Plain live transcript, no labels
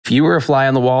If you were a fly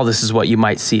on the wall, this is what you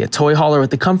might see. A toy hauler with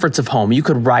the comforts of home. You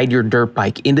could ride your dirt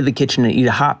bike into the kitchen and eat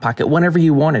a Hot Pocket whenever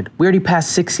you wanted. We already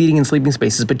passed 6 seating and sleeping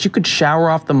spaces, but you could shower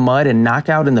off the mud and knock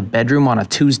out in the bedroom on a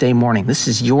Tuesday morning. This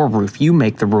is your roof. You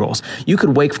make the rules. You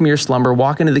could wake from your slumber,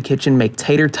 walk into the kitchen, make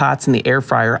tater tots in the air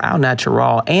fryer au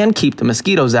natural, and keep the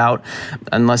mosquitoes out.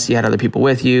 Unless you had other people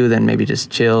with you, then maybe just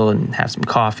chill and have some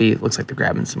coffee. It looks like they're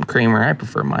grabbing some creamer. I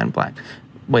prefer mine black.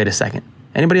 Wait a second.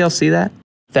 Anybody else see that?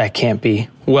 That can't be.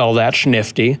 Well, that's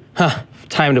nifty. Huh,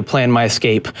 time to plan my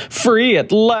escape. Free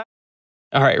at last.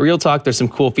 All right, real talk, there's some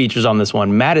cool features on this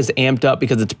one. Matt is amped up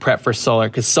because it's prepped for solar,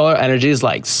 because solar energy is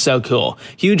like so cool.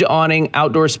 Huge awning,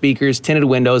 outdoor speakers, tinted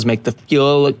windows make the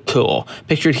fuel look cool.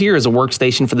 Pictured here is a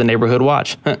workstation for the neighborhood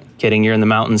watch. Kidding, you're in the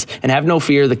mountains. And have no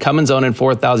fear, the Cummins own and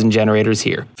 4,000 generators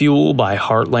here. Fuel by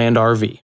Heartland RV.